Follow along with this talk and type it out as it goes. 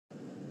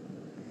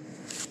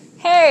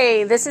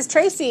Hey, this is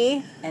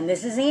Tracy. And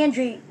this is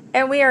Angie.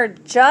 And we are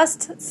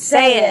just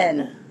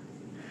saying.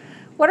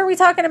 What are we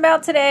talking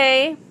about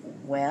today?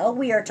 Well,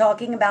 we are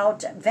talking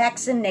about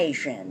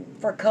vaccination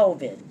for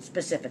COVID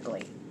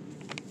specifically.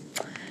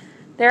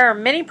 There are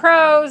many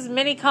pros,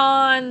 many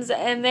cons,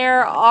 and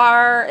there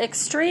are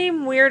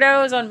extreme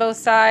weirdos on both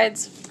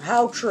sides.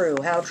 How true,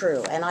 how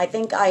true. And I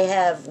think I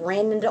have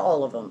ran into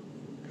all of them.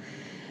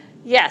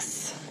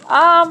 Yes.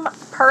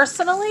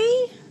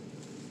 Personally,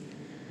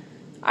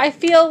 I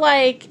feel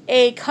like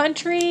a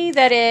country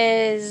that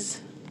is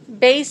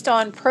based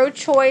on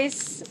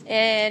pro-choice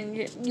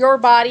and your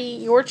body,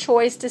 your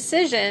choice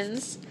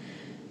decisions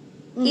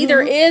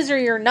either is or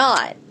you're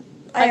not.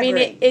 I mean,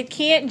 it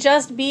can't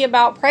just be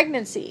about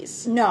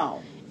pregnancies.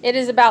 No. It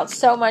is about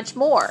so much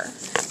more.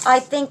 I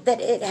think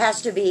that it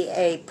has to be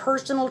a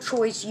personal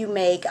choice you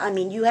make. I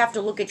mean, you have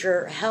to look at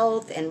your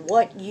health and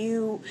what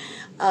you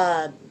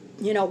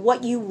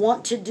what you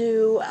want to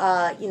do.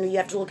 You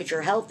have to look at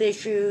your health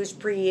issues,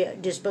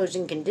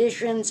 predisposing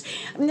conditions.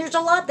 I mean, there's a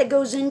lot that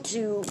goes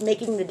into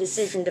making the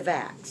decision to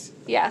vax.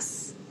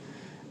 Yes.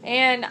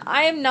 And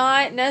I am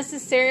not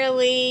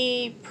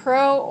necessarily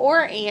pro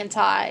or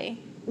anti.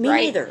 Me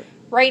neither.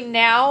 Right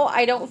now,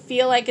 I don't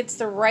feel like it's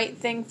the right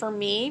thing for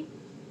me.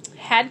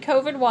 Had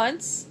COVID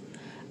once.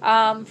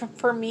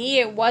 For me,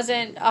 it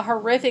wasn't a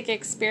horrific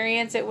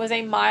experience. It was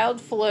a mild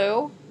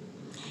flu.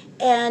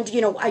 And,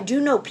 I do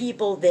know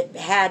people that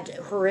had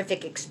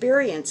horrific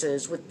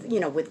experiences with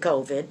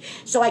COVID,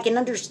 so I can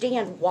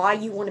understand why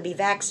you want to be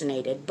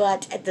vaccinated.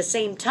 But at the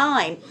same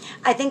time,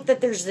 I think that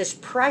there's this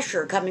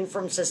pressure coming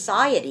from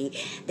society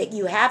that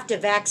you have to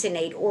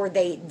vaccinate or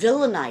they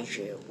villainize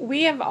you.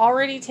 We have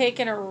already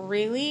taken a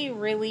really,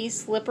 really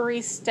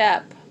slippery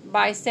step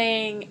by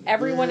saying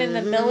everyone in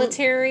the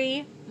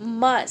military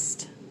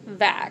must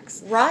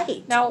vax.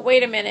 Right. Now,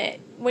 wait a minute.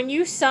 When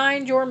you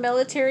signed your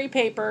military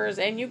papers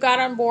and you got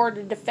on board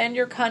to defend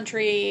your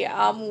country,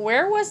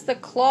 where was the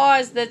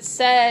clause that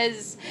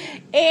says,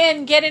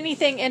 and get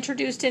anything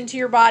introduced into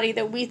your body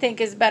that we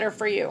think is better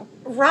for you?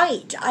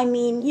 Right. I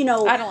mean,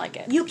 I don't like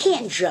it. You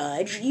can't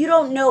judge. You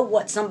don't know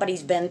what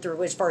somebody's been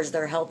through as far as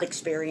their health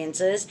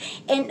experiences.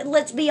 And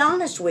let's be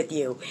honest with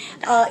you.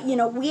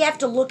 We have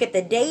to look at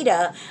the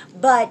data,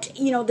 but,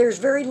 there's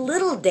very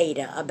little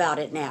data about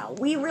it now.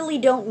 We really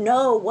don't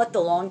know what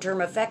the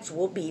long-term effects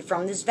will be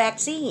from this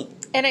vaccine.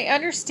 And I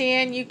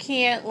understand you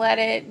can't let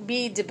it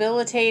be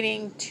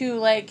debilitating to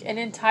like an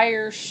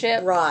entire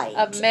ship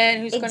of men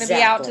who's going to be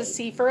out to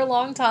sea for a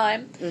long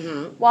time.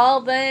 Mm-hmm.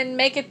 Well, then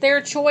make it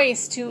their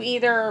choice to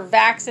either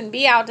vax and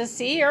be out to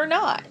sea or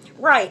not.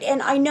 Right,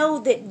 and I know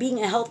that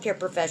being a healthcare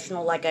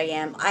professional like I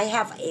am, I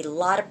have a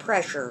lot of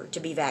pressure to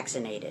be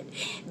vaccinated.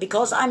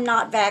 Because I'm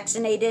not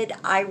vaccinated,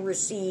 I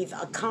receive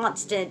a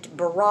constant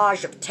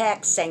barrage of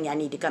texts saying I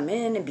need to come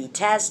in and be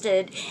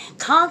tested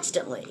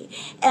constantly.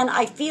 And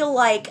I feel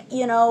like,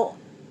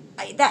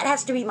 that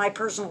has to be my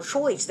personal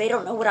choice. They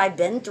don't know what I've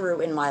been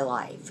through in my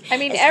life. I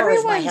mean,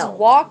 everyone's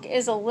walk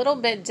is a little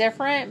bit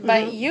different,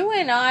 but you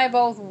and I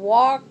both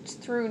walked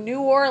through New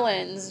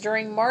Orleans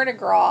during Mardi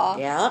Gras.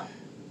 Yeah.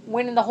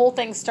 When the whole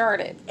thing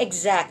started.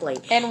 Exactly.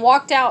 And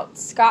walked out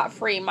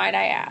scot-free, might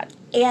I add.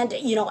 And,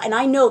 and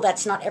I know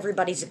that's not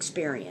everybody's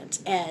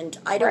experience. And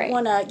I don't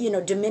want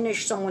to,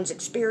 diminish someone's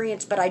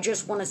experience, but I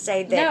just want to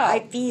say that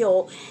I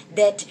feel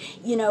that,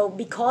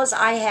 because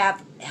I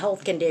have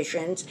health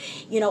conditions,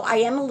 I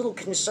am a little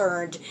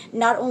concerned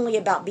not only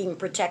about being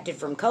protected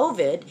from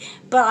COVID,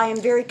 but I am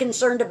very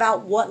concerned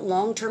about what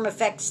long-term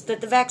effects that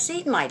the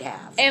vaccine might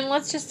have. And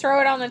let's just throw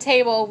it on the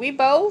table. We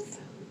both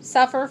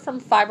suffer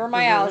from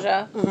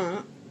fibromyalgia.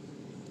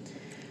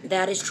 Mm-hmm.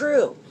 That is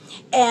true.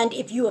 And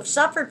if you have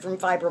suffered from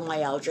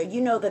fibromyalgia,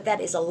 you know that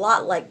is a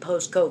lot like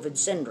post-COVID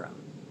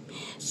syndrome.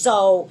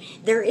 So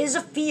there is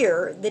a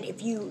fear that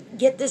if you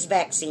get this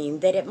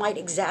vaccine, that it might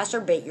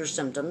exacerbate your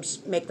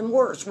symptoms, make them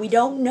worse. We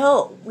don't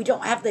know. We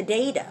don't have the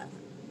data.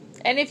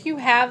 And if you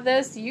have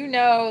this, you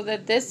know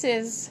that this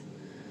is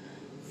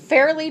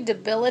fairly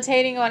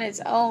debilitating on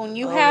its own.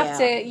 You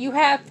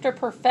have to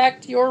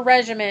perfect your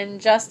regimen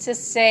just to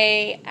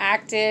stay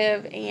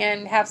active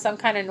and have some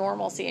kind of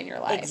normalcy in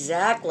your life.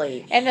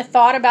 Exactly. And the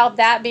thought about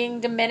that being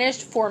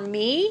diminished for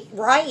me,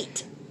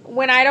 right,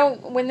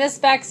 when this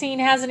vaccine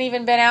hasn't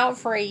even been out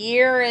for a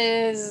year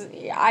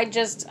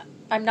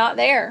I'm not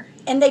there.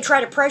 And they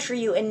try to pressure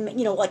you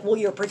and,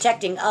 you're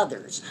protecting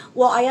others.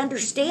 Well, I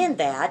understand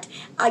that.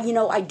 I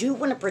do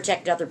want to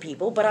protect other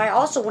people, but I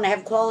also want to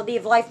have quality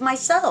of life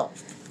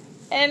myself.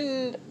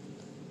 And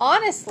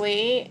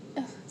honestly,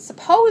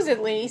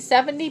 supposedly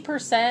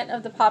 70%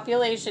 of the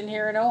population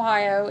here in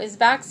Ohio is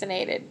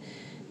vaccinated.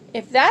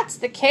 If that's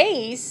the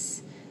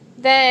case,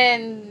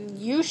 then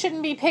you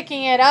shouldn't be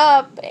picking it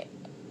up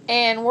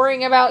and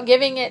worrying about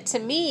giving it to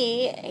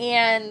me.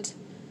 And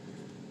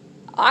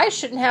I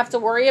shouldn't have to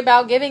worry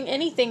about giving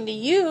anything to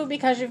you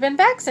because you've been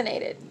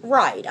vaccinated.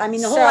 Right. I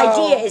mean, the whole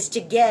idea is to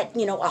get,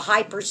 a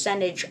high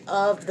percentage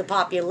of the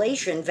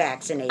population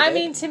vaccinated. I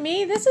mean, to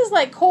me, this is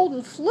like cold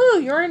and flu.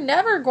 You're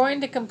never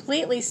going to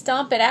completely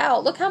stomp it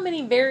out. Look how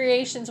many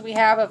variations we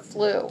have of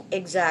flu.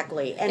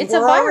 Exactly. And It's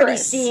we're a virus. already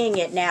seeing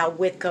it now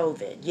with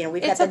COVID.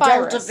 We've got It's the a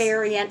virus. Delta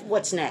variant.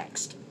 What's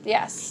next?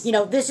 Yes.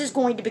 This is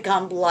going to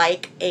become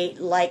like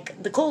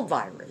the cold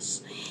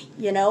virus.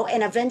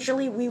 And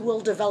eventually we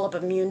will develop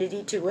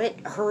immunity to it,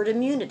 herd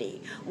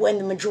immunity, when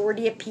the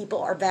majority of people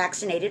are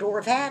vaccinated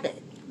or have had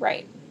it.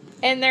 Right.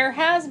 And there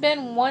has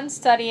been one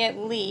study at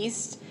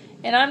least,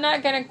 and I'm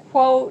not going to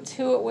quote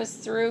who it was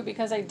through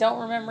because I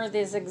don't remember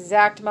this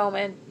exact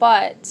moment,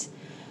 but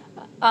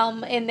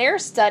in their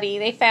study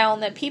they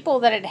found that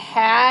people that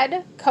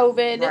had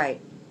COVID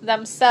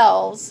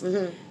themselves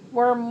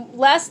were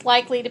less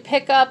likely to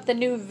pick up the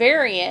new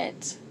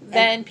variant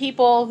than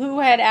people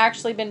who had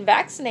actually been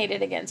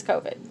vaccinated against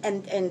COVID.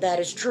 And that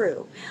is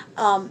true.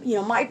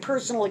 My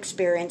personal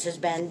experience has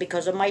been,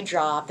 because of my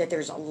job, that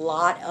there's a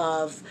lot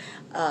of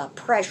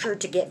pressure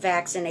to get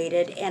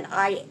vaccinated, and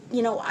I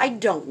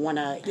don't want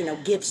to,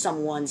 give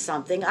someone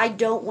something. I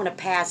don't want to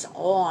pass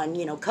on,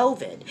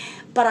 COVID.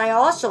 But I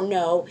also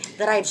know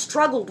that I've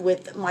struggled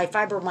with my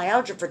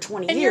fibromyalgia for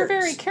 20 years. And you're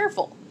very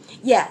careful.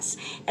 Yes,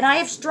 and I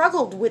have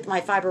struggled with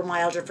my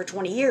fibromyalgia for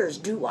 20 years.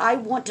 Do I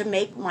want to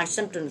make my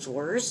symptoms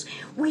worse?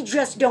 We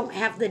just don't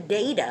have the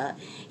data,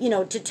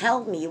 to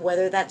tell me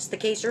whether that's the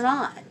case or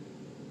not.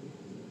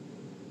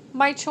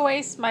 My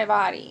choice, my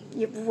body.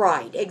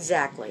 Right,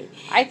 exactly.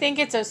 I think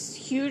it's a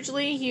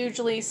hugely,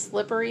 hugely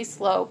slippery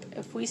slope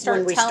if we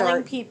start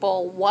telling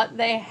people what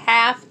they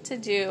have to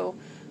do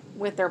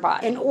with their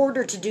body. In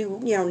order to do,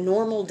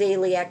 normal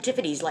daily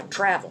activities like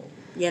travel.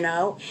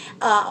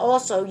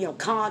 Also,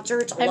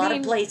 concerts, a lot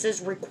of places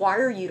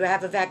require you to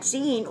have a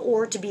vaccine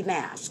or to be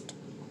masked.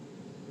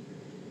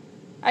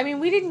 I mean,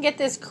 we didn't get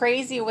this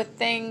crazy with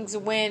things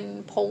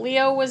when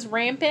polio was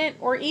rampant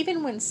or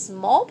even when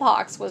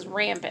smallpox was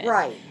rampant.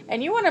 Right.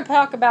 And you want to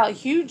talk about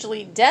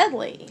hugely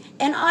deadly.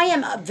 And I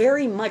am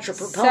very much a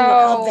proponent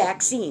of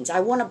vaccines. I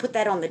want to put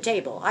that on the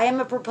table. I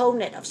am a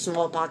proponent of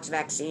smallpox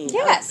vaccine.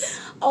 Yes.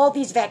 All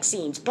these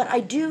vaccines. But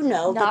I do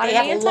know that they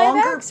have a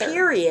longer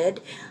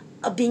period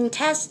of being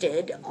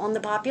tested on the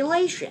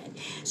population.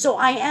 So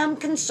I am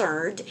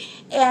concerned,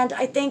 and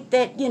I think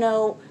that,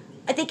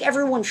 I think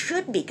everyone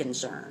should be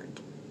concerned.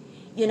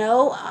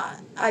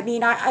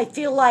 I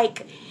feel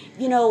like,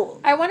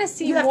 I want to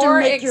see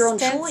more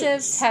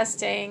extensive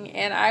testing,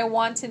 and I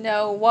want to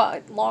know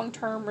what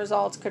long-term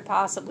results could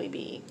possibly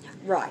be.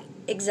 Right,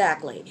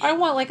 exactly. I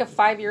want like a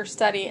 5-year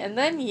study, and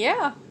then,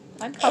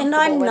 I'm comfortable and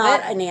I'm with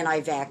not it. an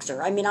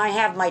anti-vaxxer. I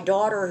have my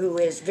daughter who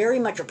is very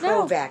much a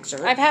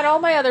pro-vaxxer. I've had all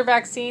my other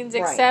vaccines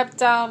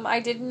except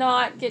I did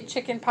not get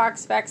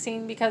chickenpox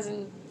vaccine because,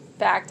 in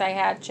fact, I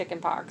had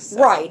chickenpox.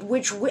 So. Right,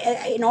 which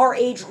in our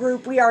age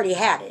group we already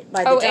had it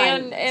by the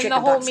time and the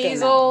whole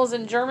measles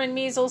and German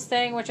measles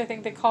thing, which I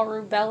think they call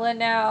rubella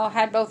now,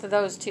 had both of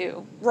those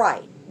too.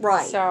 Right.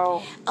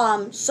 So,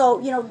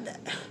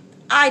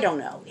 I don't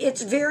know.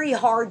 It's very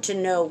hard to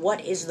know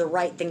what is the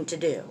right thing to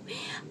do.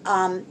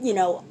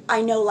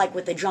 I know like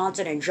with the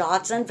Johnson &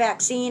 Johnson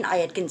vaccine, I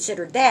had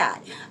considered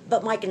that.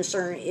 But my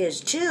concern is,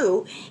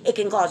 too, it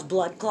can cause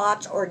blood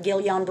clots or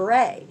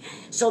Guillain-Barré.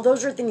 So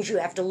those are things you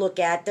have to look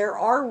at. There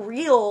are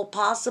real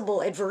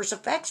possible adverse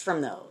effects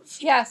from those.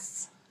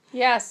 Yes.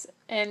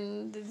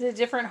 And the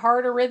different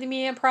heart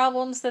arrhythmia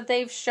problems that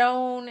they've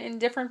shown in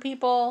different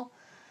people.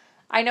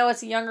 I know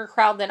it's a younger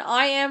crowd than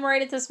I am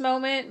right at this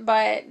moment,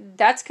 but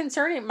that's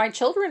concerning. My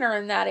children are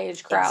in that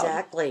age crowd.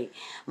 Exactly.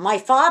 My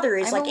father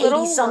is like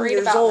 80-some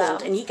years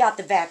old, and he got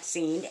the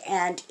vaccine,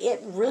 and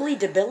it really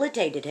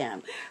debilitated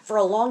him. For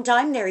a long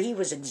time there, he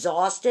was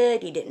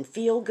exhausted. He didn't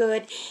feel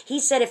good. He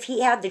said if he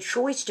had the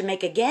choice to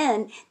make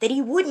again, that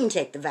he wouldn't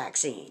take the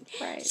vaccine.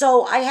 Right.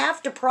 So I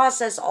have to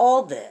process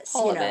all this,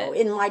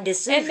 in my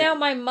decision. And now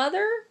my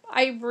mother,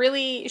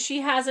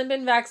 she hasn't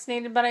been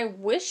vaccinated, but I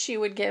wish she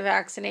would get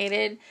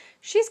vaccinated.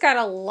 She's got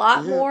a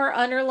lot more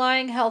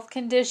underlying health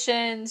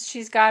conditions.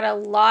 She's got a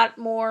lot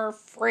more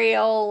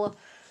frailties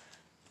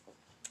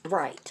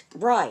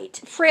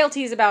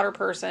about her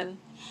person,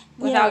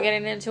 without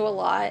getting into a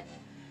lot.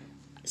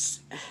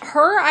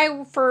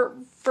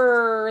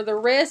 For the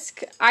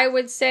risk, I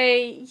would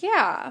say,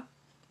 yeah.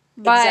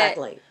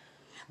 Exactly.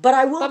 But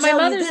I will tell you this much.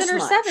 My mother's in her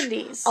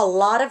 70s. A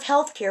lot of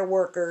healthcare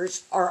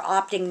workers are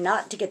opting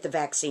not to get the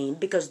vaccine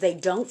because they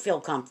don't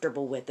feel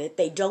comfortable with it.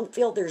 They don't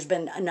feel there's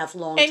been enough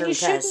long-term testing. And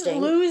you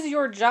shouldn't lose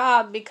your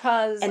job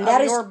because of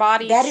your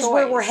body's choice. That is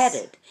where we're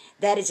headed.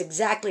 That is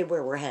exactly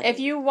where we're headed. If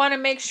you want to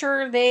make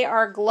sure they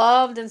are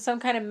gloved and some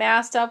kind of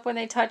masked up when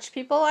they touch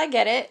people, I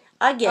get it.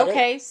 I get it.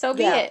 Okay, so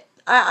be it.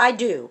 I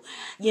do.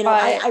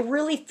 I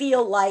really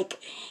feel like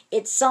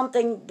it's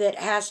something that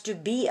has to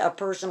be a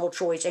personal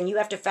choice, and you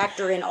have to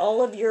factor in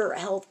all of your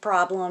health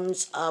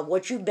problems,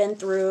 what you've been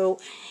through.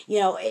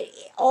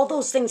 All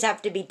those things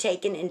have to be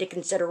taken into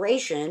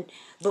consideration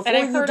before you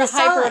decide. And I heard a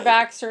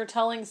hyper-vaxxer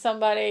telling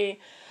somebody,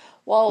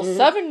 well,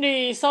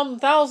 70 some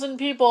thousand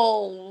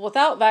people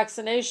without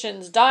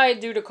vaccinations died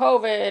due to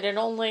COVID, and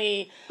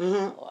only,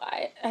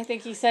 I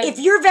think he said, If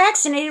you're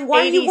vaccinated,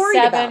 why are you worried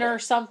about 87 it? or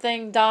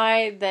something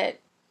died that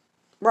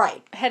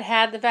Right.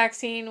 had the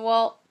vaccine.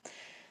 Well,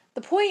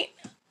 the point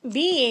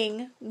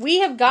being, we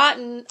have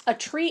gotten a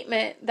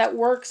treatment that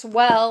works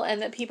well and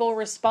that people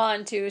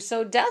respond to.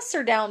 So deaths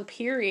are down,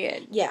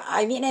 period. Yeah,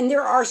 I mean, and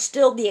there are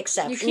still the You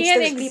exceptions. can't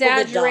There's people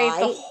that exaggerate die.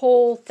 the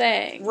whole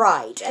thing.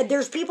 Right. And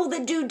there's people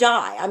that do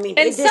die. I mean,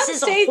 And this some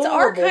is a states are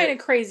horrible kind of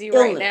crazy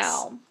right illness.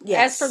 now.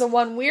 Yes. As for the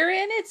one we're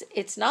in,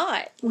 it's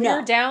not. No.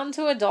 We're down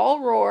to a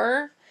dull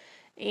roar,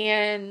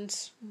 and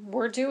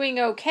we're doing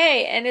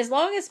okay. And as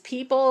long as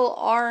people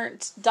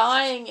aren't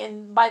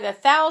dying by the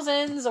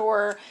thousands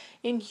or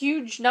in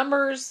huge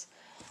numbers,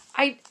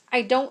 I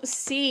don't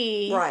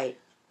see Right.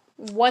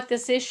 what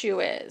this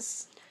issue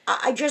is.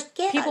 I just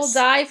guess. People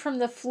die from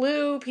the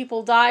flu.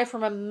 People die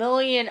from a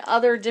million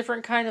other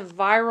different kind of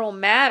viral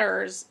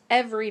matters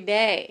every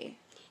day.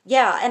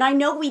 Yeah, and I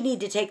know we need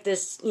to take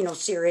this,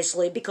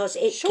 seriously because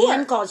it Sure.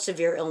 can cause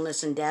severe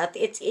illness and death.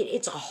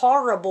 It's a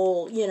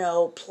horrible,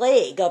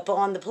 plague up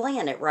on the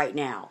planet right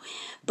now.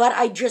 But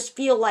I just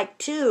feel like,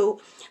 too,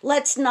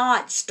 let's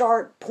not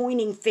start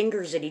pointing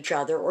fingers at each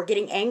other or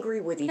getting angry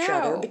with each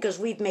other No. because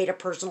we've made a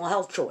personal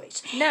health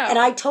choice. No. And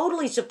I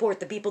totally support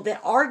the people that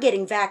are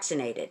getting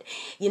vaccinated.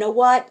 You know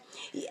what?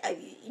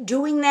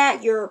 Doing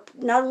that, you're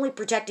not only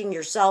protecting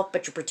yourself,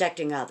 but you're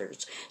protecting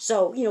others.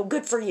 So,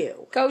 good for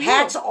you. Go you.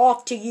 Hats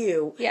off to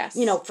you. Yes.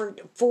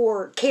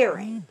 For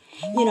caring.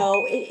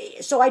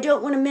 So I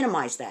don't want to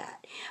minimize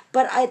that.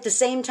 But at the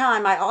same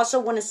time, I also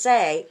want to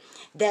say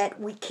that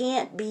we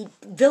can't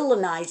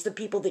villainize the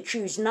people that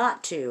choose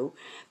not to,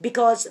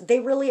 because they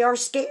really are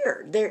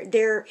scared.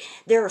 They're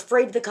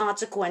afraid of the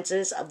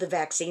consequences of the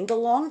vaccine, the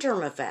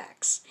long-term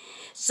effects.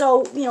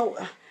 So,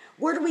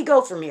 where do we go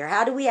from here?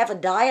 How do we have a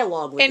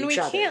dialogue with each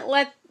other?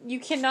 And you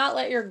cannot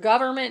let your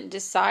government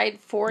decide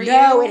for you.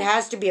 No, it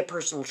has to be a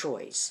personal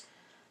choice.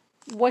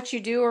 What you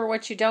do or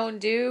what you don't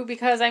do,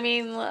 because, I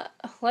mean,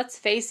 let's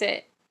face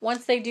it,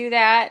 once they do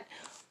that,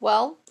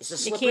 well, It's a you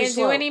slippery can't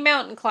do slope. any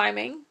mountain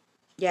climbing.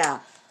 Yeah.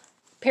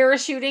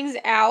 Parachuting's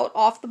out,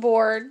 off the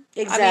board.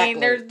 Exactly. I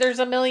mean, there's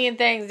a million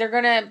things. They're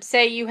going to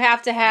say you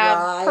have to have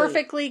Right.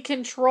 perfectly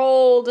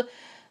controlled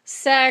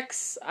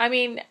sex. I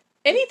mean,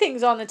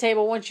 anything's on the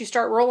table once you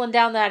start rolling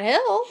down that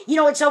hill.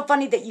 It's so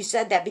funny that you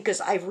said that, because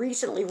I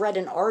recently read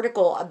an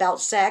article about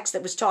sex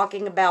that was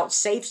talking about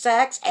safe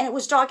sex, and it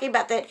was talking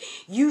about that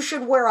you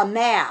should wear a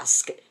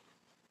mask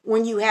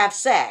when you have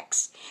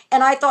sex.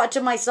 And I thought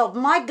to myself,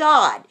 my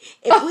God,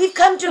 if we've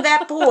come to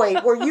that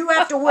point where you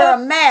have to wear a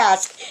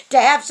mask to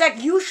have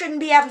sex, you shouldn't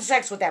be having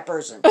sex with that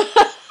person.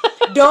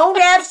 Don't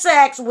have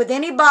sex with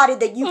anybody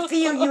that you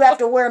feel you have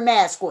to wear a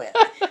mask with.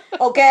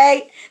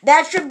 Okay?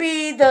 That should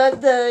be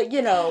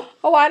the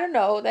Oh, I don't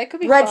know. That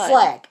could be red fun.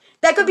 flag.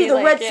 That could be the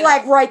like, red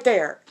flag right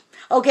there.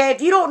 Okay?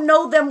 If you don't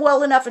know them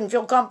well enough and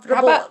feel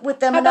comfortable with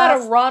them how enough.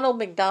 about a Ronald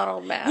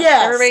McDonald mask?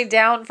 Yes. Everybody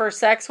down for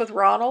sex with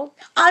Ronald?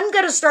 I'm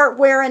going to start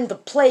wearing the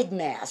plague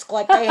mask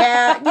like they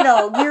had,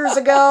 years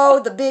ago,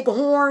 the big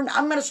horn.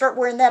 I'm going to start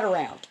wearing that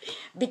around,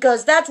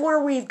 because that's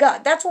what we've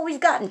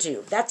gotten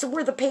to. That's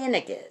where the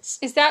panic is.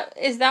 Is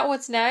that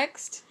what's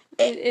next?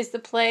 Is the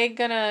plague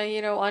gonna,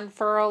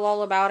 unfurl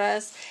all about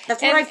us?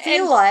 That's what I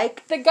feel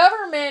like. The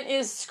government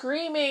is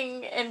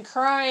screaming and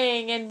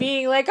crying and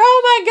being like,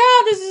 "Oh my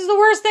God, this is the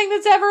worst thing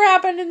that's ever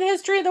happened in the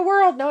history of the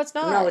world." No, it's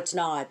not. No, it's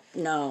not.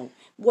 No.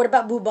 What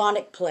about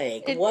bubonic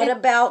plague? What it-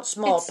 about it's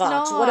smallpox?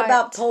 What not.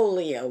 about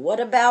polio? What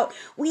about,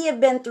 we have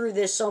been through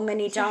this so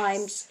many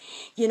times,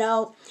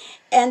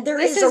 and there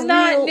This is a is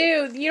not real,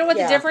 new. You know what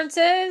Yeah. the difference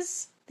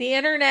is? The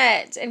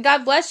internet. And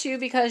God bless you,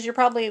 because you're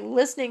probably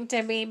listening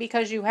to me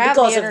because you have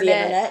because the of internet.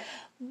 the internet.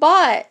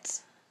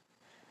 But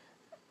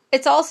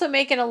it's also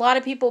making a lot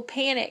of people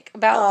panic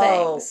about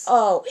things.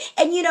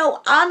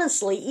 And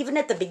honestly, even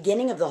at the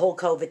beginning of the whole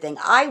COVID thing,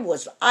 I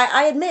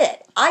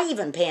admit, I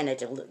even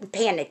panicked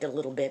a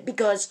little bit,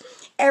 because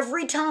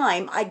every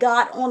time I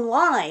got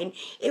online,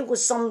 it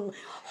was some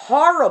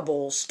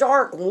horrible,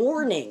 stark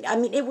warning. I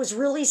mean, it was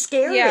really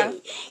scary. Yeah.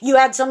 You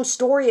had some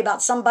story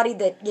about somebody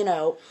that,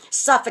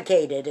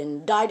 suffocated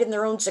and died in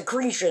their own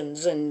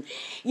secretions, and,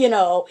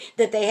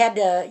 that they had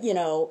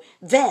to,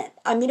 vent.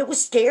 I mean, it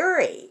was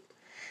scary.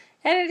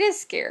 And it is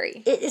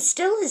scary. It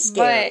still is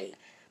scary.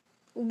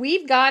 But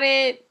we've got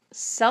it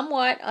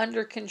somewhat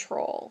under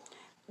control.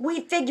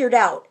 We figured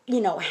out,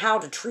 how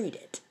to treat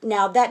it.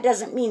 Now, that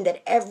doesn't mean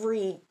that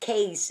every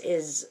case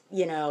is,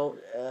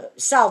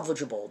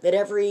 salvageable. That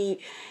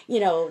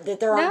that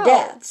there aren't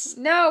deaths.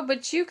 No,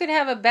 but you could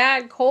have a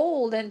bad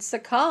cold and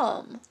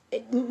succumb.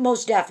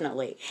 Most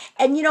definitely.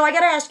 And, I got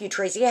to ask you,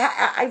 Tracy,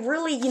 I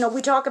really,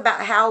 we talk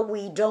about how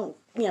we don't,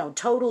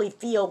 totally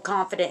feel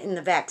confident in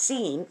the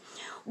vaccine.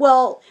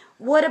 Well,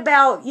 what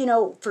about,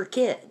 for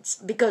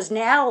kids? Because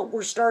now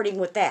we're starting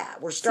with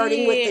that. We're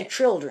starting with the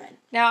children.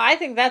 Now, I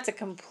think that's a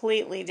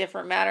completely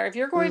different matter. If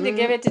you're going to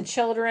give it to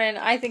children,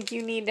 I think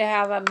you need to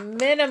have a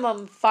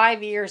minimum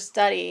 5-year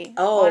study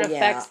on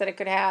effects that it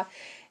could have.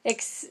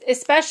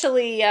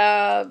 especially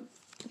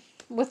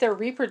with their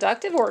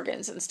reproductive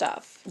organs and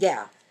stuff.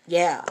 Yeah,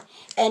 yeah.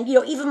 And,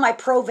 even my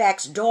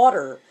pro-vax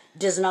daughter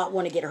does not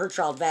want to get her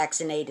child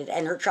vaccinated,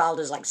 and her child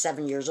is like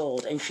 7 years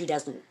old, and she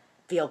doesn't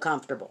feel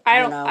comfortable.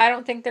 I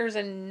don't think there's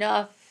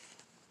enough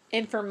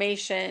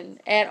information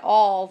at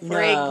all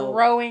for a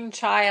growing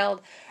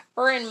child,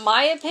 or in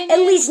my opinion,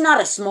 at least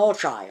not a small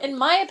child. In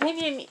my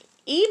opinion,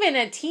 even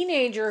a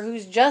teenager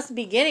who's just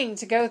beginning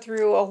to go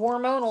through a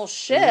hormonal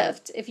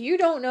shift, if you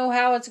don't know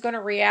how it's going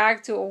to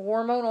react to a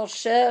hormonal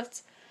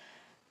shift,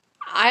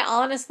 I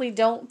honestly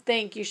don't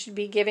think you should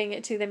be giving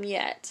it to them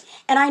yet.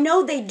 And I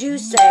know they do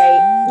say,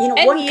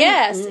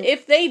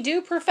 if they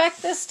do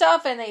perfect this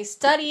stuff and they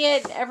study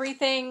it,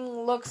 everything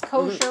looks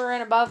kosher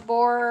and above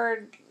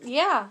board,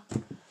 yeah,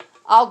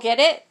 I'll get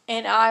it,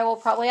 and I will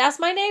probably ask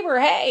my neighbor,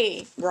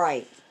 hey,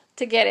 right,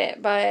 to get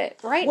it. But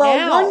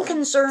now, one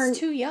concern, it's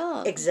too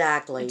young,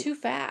 exactly, and too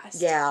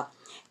fast. Yeah,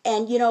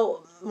 and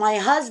my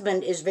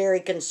husband is very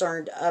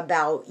concerned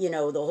about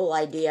the whole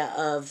idea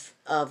of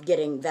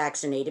getting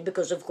vaccinated,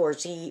 because of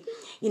course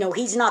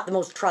he's not the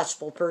most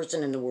trustful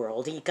person in the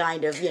world. He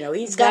kind of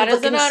he's kind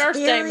of a an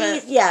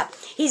understatement. Yeah,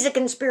 he's a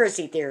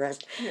conspiracy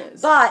theorist.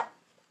 Yes. But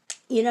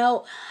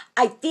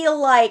I feel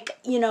like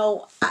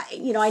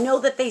I know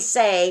that they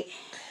say,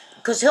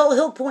 because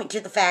he'll point to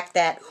the fact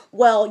that,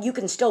 well, you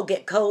can still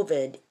get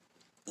COVID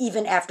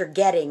even after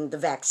getting the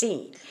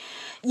vaccine.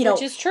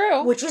 Which is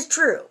true. Which is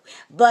true.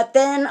 But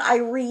then I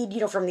read,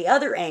 from the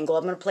other angle,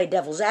 I'm going to play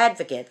devil's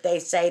advocate. They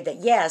say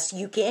that, yes,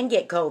 you can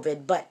get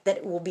COVID, but that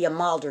it will be a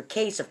milder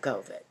case of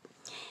COVID.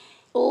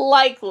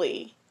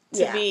 Likely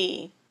to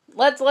be.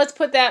 Let's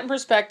put that in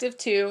perspective,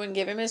 too, and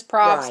give him his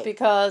props,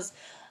 because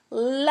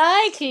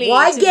likely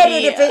why to get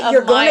be it if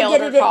you're going to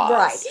get it?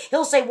 Cause. Right.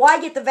 He'll say, why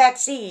get the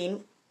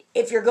vaccine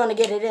if you're going to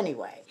get it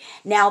anyway?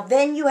 Now,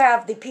 then you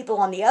have the people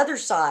on the other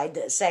side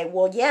that say,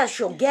 well, yes,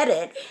 you'll get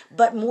it,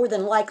 but more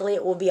than likely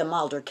it will be a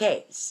milder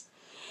case.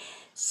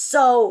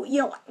 So,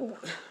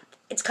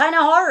 it's kind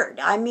of hard.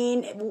 I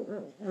mean,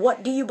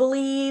 what do you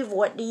believe?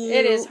 What do you...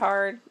 It is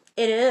hard.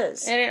 It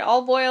is. And it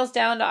all boils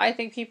down to, I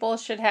think people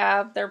should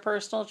have their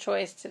personal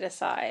choice to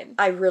decide.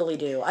 I really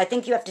do. I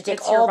think you have to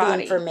take all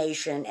the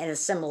information and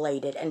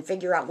assimilate it and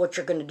figure out what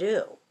you're going to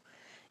do.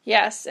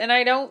 Yes, and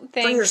I don't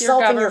think your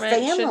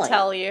government should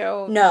tell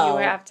you, you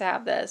have to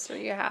have this or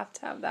you have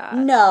to have that.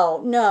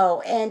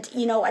 No. And,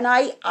 and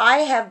I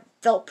have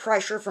felt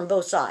pressure from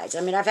both sides.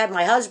 I mean, I've had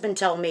my husband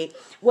tell me,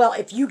 well,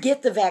 if you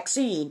get the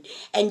vaccine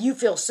and you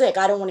feel sick,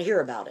 I don't want to hear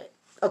about it.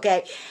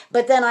 Okay,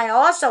 but then I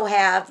also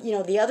have,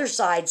 the other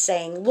side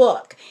saying,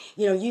 look,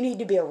 you need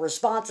to be a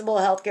responsible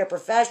healthcare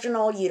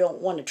professional. You don't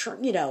want to,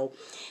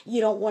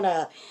 you don't want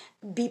to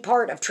be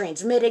part of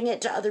transmitting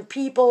it to other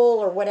people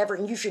or whatever,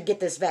 and you should get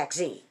this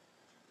vaccine.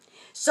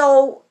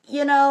 So,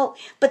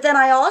 but then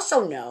I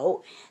also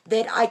know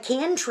that I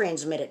can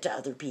transmit it to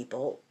other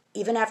people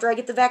even after I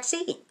get the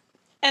vaccine.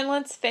 And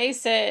let's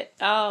face it,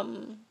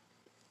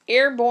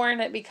 airborne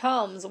it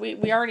becomes.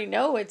 We already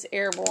know it's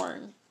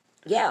airborne.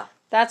 Yeah.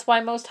 That's why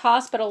most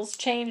hospitals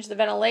change the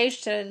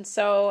ventilation,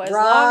 so as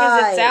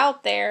long as it's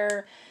out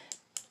there,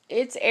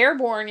 it's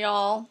airborne,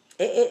 y'all.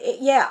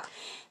 Yeah.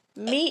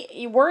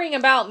 Worrying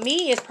about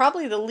me is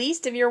probably the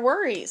least of your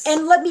worries.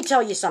 And let me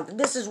tell you something.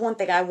 This is one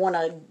thing I want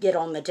to get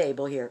on the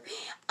table here.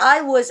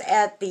 I was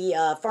at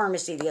the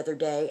pharmacy the other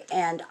day,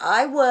 and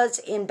I was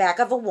in back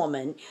of a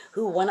woman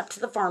who went up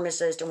to the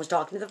pharmacist and was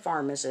talking to the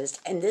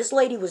pharmacist, and this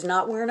lady was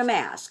not wearing a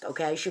mask,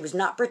 okay? She was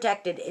not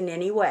protected in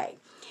any way.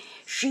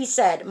 She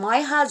said,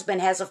 my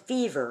husband has a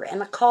fever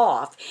and a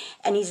cough,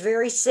 and he's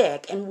very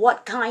sick, and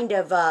what kind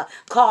of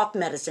cough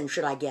medicine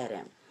should I get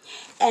him?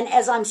 And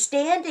as I'm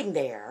standing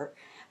there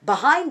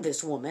behind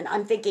this woman,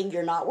 I'm thinking,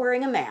 you're not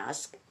wearing a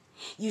mask.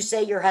 You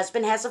say your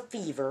husband has a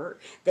fever,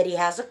 that he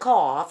has a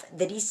cough,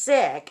 that he's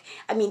sick.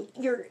 I mean,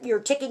 you're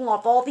ticking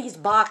off all these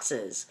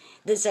boxes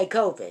that say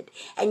COVID,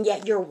 and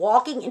yet you're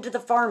walking into the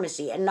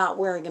pharmacy and not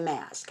wearing a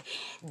mask.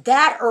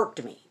 That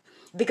irked me.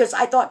 Because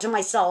I thought to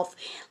myself,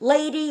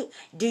 lady,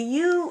 do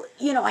you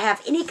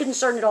have any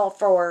concern at all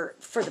for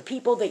the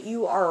people that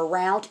you are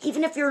around?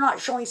 Even if you're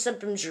not showing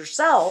symptoms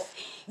yourself,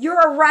 you're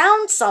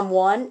around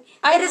someone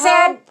that has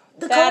had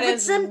the COVID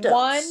symptoms.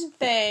 One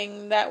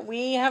thing that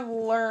we have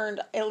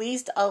learned at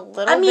least a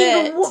little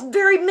bit.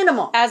 Very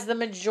minimal. As the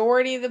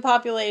majority of the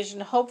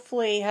population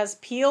hopefully has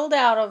peeled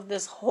out of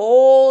this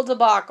whole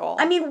debacle.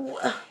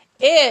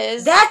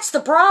 That's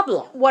the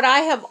problem. What I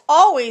have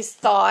always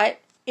thought,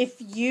 if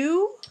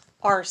you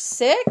are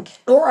sick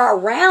or are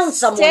around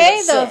someone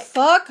that's sick, stay the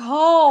fuck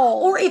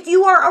home. Or if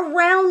you are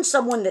around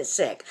someone that's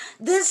sick.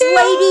 This lady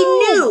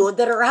knew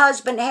that her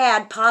husband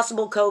had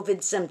possible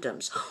COVID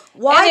symptoms.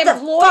 Why and the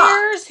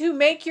employers fuck? Who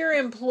make your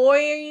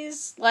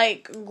employees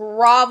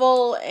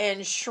grovel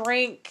and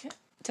shrink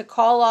to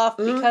call off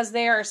because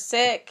they are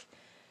sick.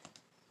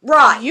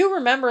 Right. You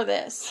remember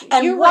this.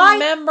 And you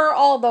remember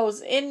all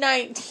those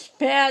N19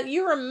 pads.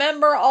 You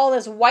remember all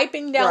this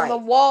wiping down the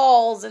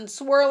walls and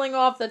swirling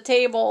off the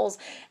tables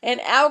and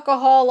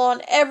alcohol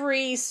on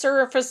every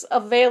surface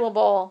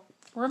available.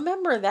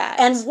 Remember that.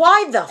 And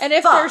why the And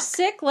if fuck? they're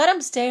sick, let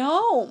them stay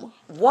home.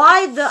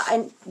 Why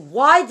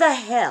the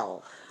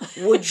hell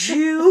would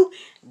you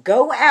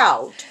go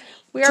out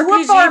We to are a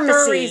PG pharmacy,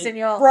 for a reason,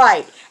 y'all.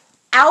 right,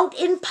 out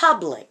in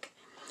public,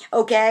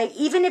 okay,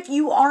 even if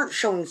you aren't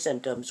showing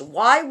symptoms,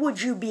 why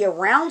would you be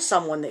around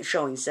someone that's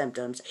showing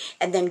symptoms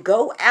and then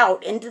go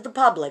out into the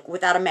public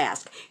without a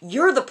mask?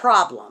 You're the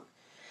problem.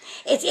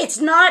 It's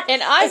not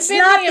And I've it's been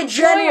not the the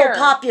general employer.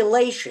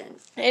 population.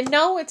 And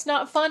no, it's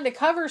not fun to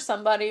cover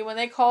somebody when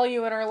they call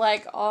you and are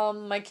like,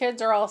 my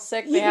kids are all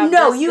sick. They have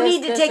No, this, you this,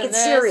 need to this, take and it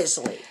this."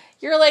 seriously.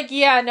 You're like,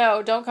 yeah,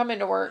 no, don't come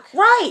into work.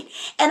 Right.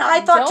 And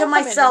I thought Don't to come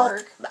into myself,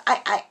 work.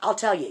 I'll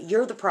tell you,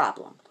 you're the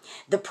problem.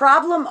 The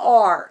problem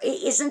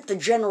isn't the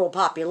general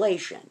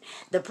population.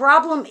 The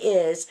problem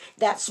is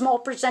that small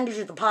percentage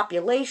of the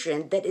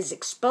population that is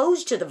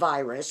exposed to the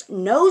virus,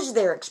 knows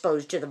they're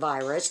exposed to the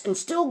virus, and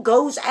still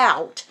goes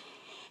out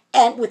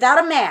and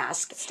without a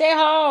mask. Stay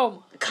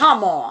home.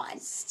 Come on.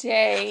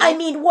 Stay. I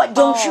mean, what,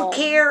 don't you home.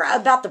 care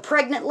about the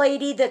pregnant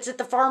lady that's at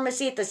the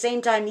pharmacy at the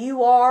same time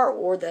you are,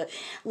 or the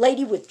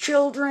lady with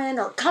children,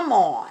 or come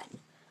on.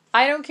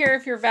 I don't care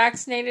if you're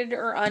vaccinated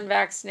or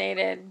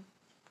unvaccinated.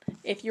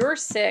 If you're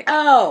sick,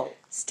 Oh.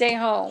 stay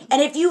home.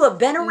 And if you have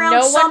been around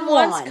No someone,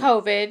 one wants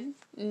COVID.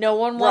 No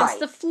one wants Right.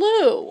 the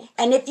flu.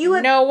 and if you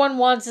have No one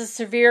wants a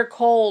severe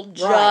cold.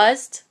 Right.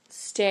 Just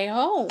stay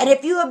home. and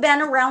if you have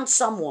been around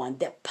someone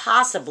that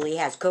possibly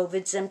has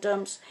COVID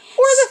symptoms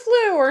or the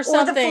flu or or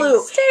something. the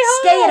flu, Stay home.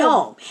 stay at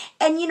home.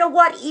 And you know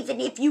what? Even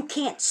if you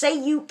can't stay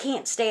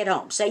at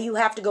home, say you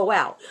have to go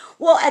out.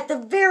 Well, at the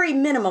very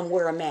minimum,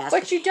 wear a mask.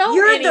 But you don't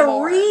You're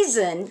anymore. the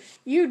reason.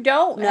 You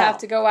don't No. have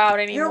to go out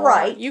anymore. You're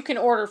right. You can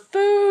order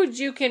food.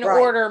 You can Right.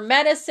 order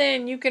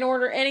medicine. You can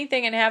order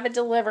anything and have it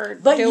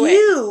delivered. But Do it.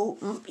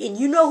 you, and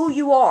you know who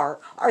you are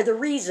the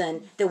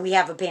reason that we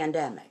have a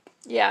pandemic.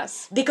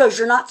 Yes. Because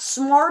you're not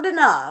smart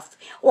enough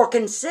or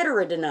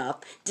considerate enough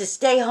to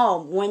stay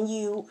home when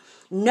you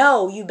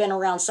know you've been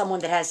around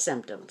someone that has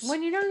symptoms.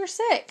 When you know you're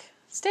sick,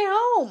 stay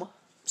home.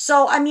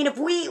 So, I mean, if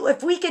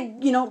we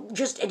could,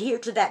 just adhere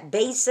to that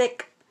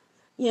basic,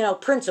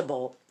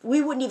 principle,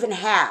 we wouldn't even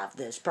have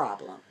this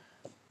problem.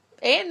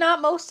 And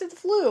not most of the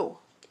flu.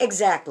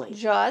 Exactly.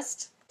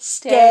 Just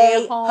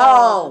Stay home.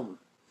 home.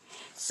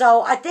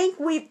 So, I think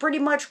we've pretty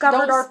much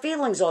covered Don't- our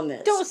feelings on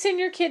this. Don't send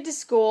your kid to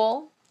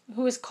school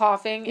who is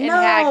coughing and No.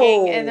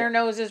 hacking and their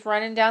nose is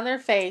running down their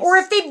face. Or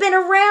if they've been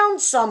around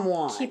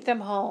someone. keep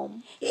them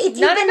home. If you've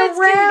None been of it's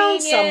around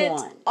convenient.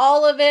 someone.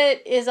 All of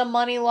it is a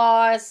money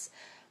loss.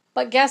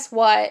 But guess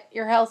what?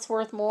 Your health's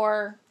worth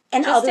more.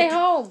 And Just stay pe-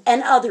 home.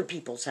 And other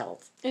people's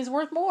health Is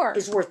worth more.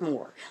 is worth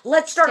more.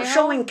 Let's start Stay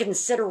showing home.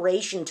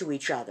 consideration to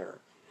each other.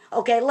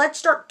 Okay, let's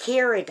start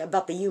caring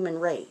about the human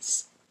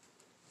race.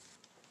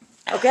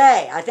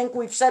 Okay, I think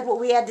we've said what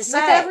we had to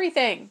say. With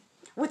everything.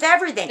 With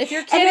everything. If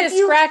your And kid is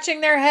you-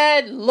 scratching their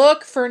head,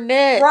 look for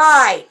nits.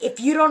 Right. If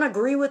you don't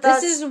agree with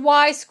us. This is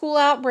why school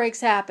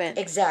outbreaks happen.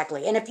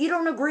 Exactly. And if you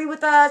don't agree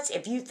with us,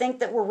 if you think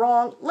that we're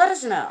wrong, let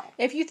us know.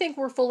 If you think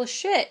we're full of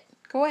shit,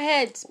 go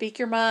ahead, speak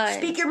your mind.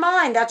 Speak your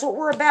mind. That's what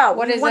we're about.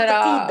 What we is want it, the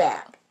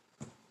feedback.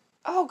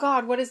 Oh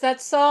God, what is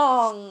that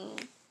song?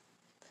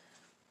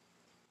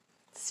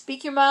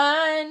 Speak your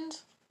mind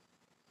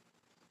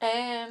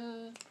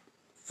and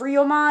Free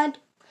your mind.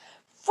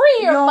 free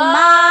your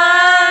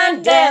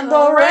mind and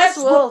the rest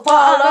will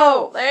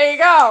follow. There you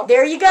go.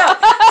 There you go.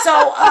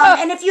 So,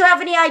 and if you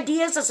have any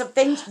ideas of some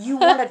things you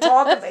want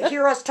to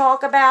hear us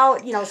talk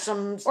about,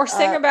 some Or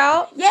sing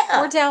about. yeah.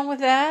 We're down with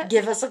that.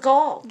 give us a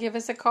call. Give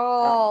us a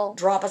call.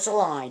 Drop us a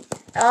line.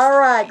 All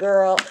right,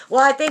 girl.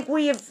 Well, I think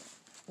we have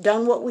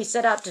done what we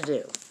set out to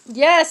do.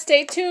 Yeah,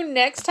 stay tuned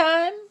next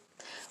time.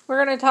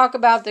 We're going to talk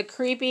about the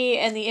creepy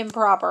and the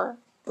improper.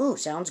 Ooh,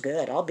 sounds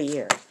good. I'll be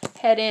here.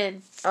 Head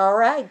in. All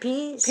right,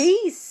 peace.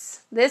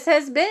 Peace. This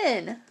has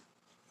been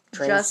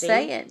Tracy, Just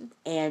Saying.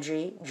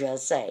 Angie,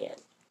 just saying.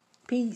 Peace.